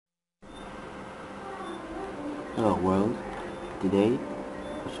Hello world, today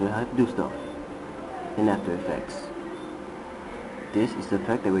I'll show you how to do stuff in After Effects. This is the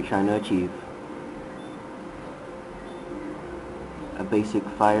effect that we're trying to achieve. A basic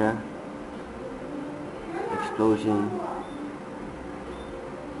fire, explosion,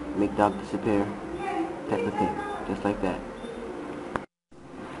 make dog disappear, type of thing, just like that.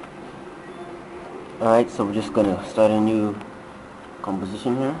 Alright, so we're just gonna start a new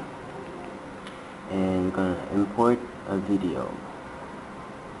composition here, and we're gonna import a video.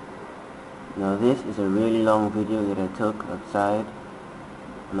 Now this is a really long video that I took outside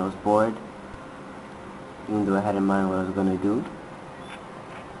when I was bored, even though I had in mind what I was gonna do.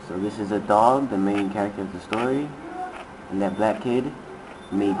 So this is a dog, the main character of the story, and that black kid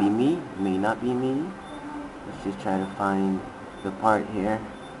may be me, may not be me. Let's just try to find the part here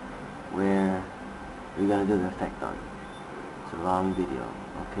where we're gonna do the effect on. It's a long video.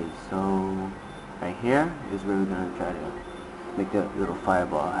 Okay, so right here is where we're gonna try to make the little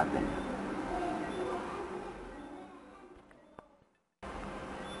fireball happen.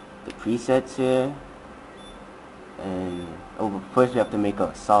 The presets here, and first we have to make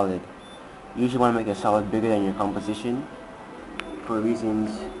a solid. You usually want to make a solid bigger than your composition for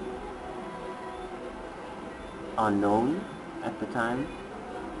reasons unknown at the time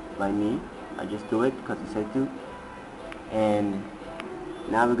by me. I just do it because I said to. And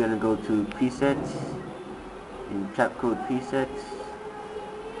now we're gonna go to presets, in Trapcode presets,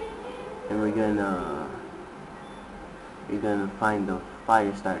 and we're gonna find the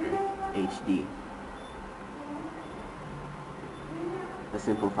fire starter HD, the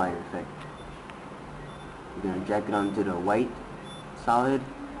simple fire effect. We're gonna drag it onto the white solid,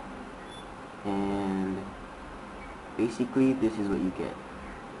 and basically this is what you get.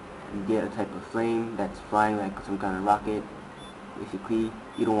 You get a type of flame that's flying like some kind of rocket. Basically,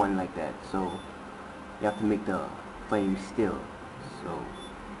 you don't want it like that, so you have to make the flame still. So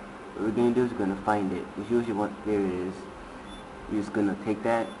what we're gonna do is we're gonna find it. It's usually what there it is. We're just gonna take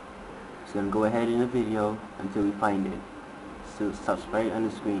that. It's gonna go ahead in the video until we find it. So it stops right on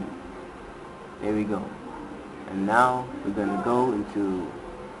the screen. There we go. And now we're gonna go into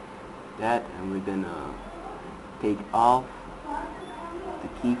that, and we're gonna take off the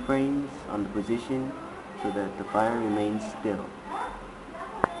keyframes on the position so that the fire remains still.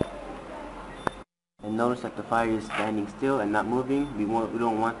 And notice that the fire is standing still and not moving. We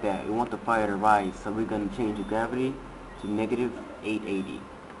don't want that. We want the fire to rise. So we're going to change the gravity to -880.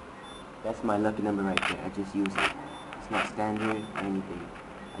 That's my lucky number right there. I just use it. It's not standard or anything.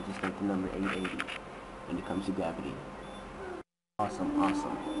 I just like the number 880 when it comes to gravity. Awesome,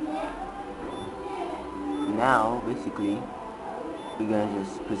 awesome. Now, basically, we're going to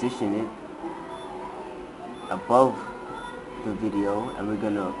just position it above the video, and we're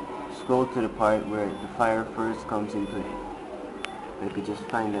going to scroll to the part where the fire first comes into it. We could just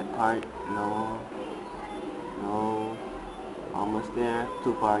find that part. No, almost there.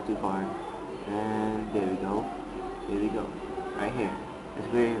 Too far, and there we go. Right here.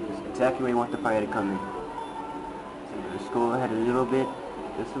 It's exactly where you want the fire to come in. So I'm going to scroll ahead a little bit,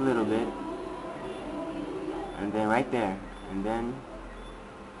 just a little bit, and then right there, and then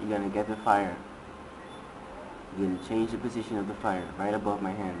you're going to get the fire. You're going to change the position of the fire right above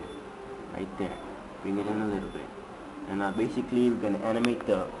my hand. Right there. Bring it in a little bit. And now basically we're going to animate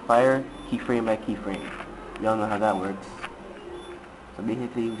the fire keyframe by keyframe. Y'all know how that works. So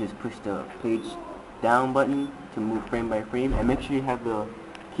basically you just push the page down button to move frame by frame, and make sure you have the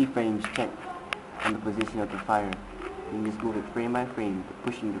keyframes checked on the position of the fire. You can just move it frame by frame,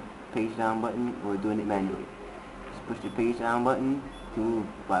 pushing the page down button or doing it manually. Just push the page down button to move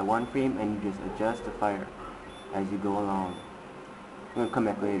by one frame, and you just adjust the fire as you go along. I'm going to come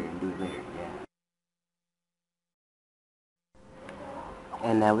back later and do it later, yeah.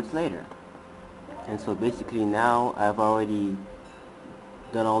 And now it's later. And so basically now I've already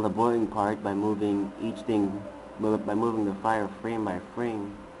done all the boring part by moving each thing, by moving the fire frame by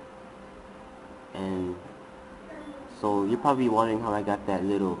frame. And so you're probably wondering how I got that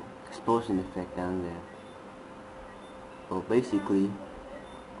little explosion effect down there. Well, basically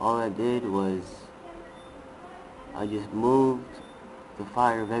all I did was I just moved the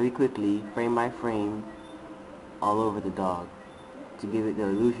fire very quickly, frame by frame, all over the dog to give it the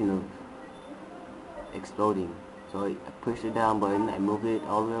illusion of exploding. So I pushed the down button, I moved it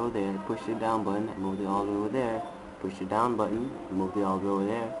all the way over there, pushed the down button, I moved it all the way over there, pushed the down button, I moved it all the way over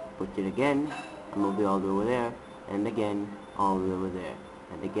there, pushed it again, I moved it all the way over there, and again, all the way over there,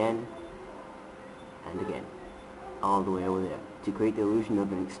 and again, all the way over there, to create the illusion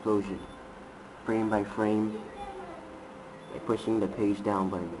of an explosion, frame by frame, by pushing the page down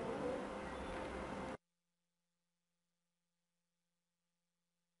button.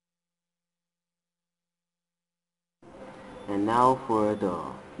 And now for the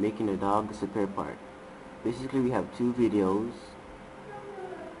making the dog disappear part. Basically we have two videos.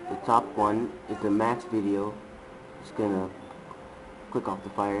 The top one is the max video. Just gonna click off the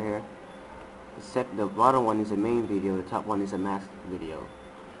fire here. The bottom one is the main video, the top one is a mask video.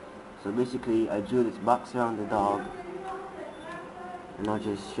 So basically I drew this box around the dog, and I'll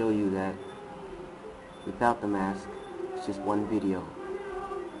just show you that without the mask it's just one video.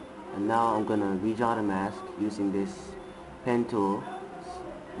 And now I'm gonna redraw the mask using this pen tool.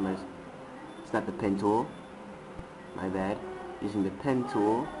 It's not the pen tool, my bad. Using the pen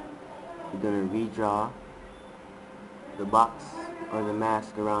tool, we're gonna redraw the box or the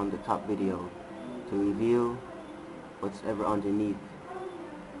mask around the top video to reveal what's ever underneath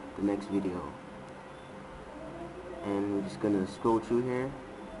the next video. And we're just gonna scroll through here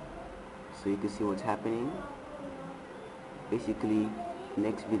so you can see what's happening. Basically,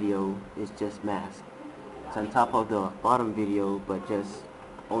 next video is just mask. It's on top of the bottom video, but just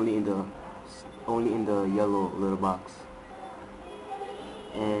only in the yellow little box.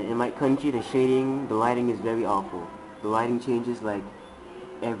 And in my country, the shading, the lighting is very awful. The lighting changes like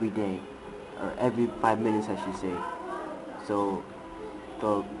every day, or every 5 minutes I should say. So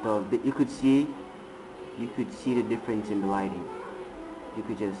you could see the difference in the lighting. You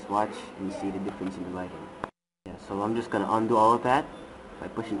could just watch and see the difference in the lighting. Yeah, so I'm just gonna undo all of that by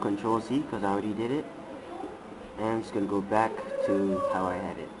pushing Control C because I already did it. And I'm just gonna go back to how I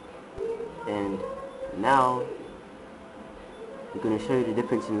had it. And now I'm gonna show you the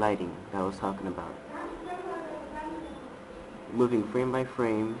difference in lighting that I was talking about. Moving frame by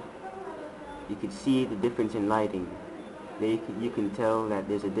frame, you can see the difference in lighting. You can tell that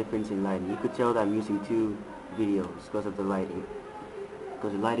there's a difference in lighting. You could tell that I'm using two videos because of the lighting.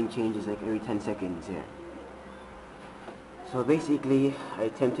 Because the lighting changes like every 10 seconds here. So basically, I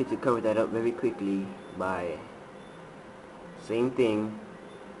attempted to cover that up very quickly by same thing,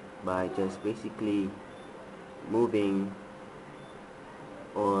 by just basically moving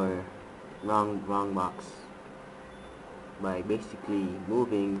or wrong box. By basically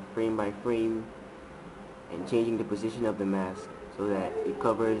moving frame by frame and changing the position of the mask so that it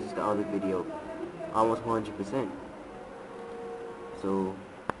covers the other video almost 100%. So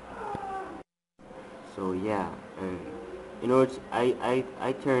yeah, and in order to,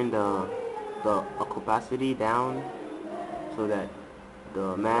 I turned the opacity down so that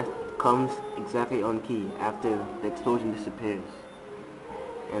the mask comes exactly on key after the explosion disappears.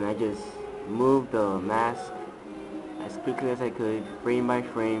 And I just moved the mask as quickly as I could, frame by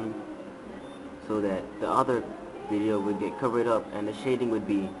frame, so that the other video would get covered up and the shading would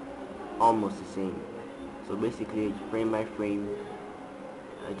be almost the same. So basically, frame by frame,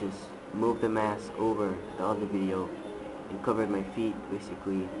 I just moved the mask over the other video and covered my feet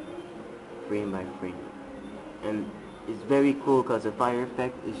basically frame by frame. And it's very cool because the fire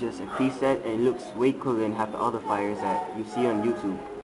effect is just a preset and it looks way cooler than half the other fires that you see on YouTube.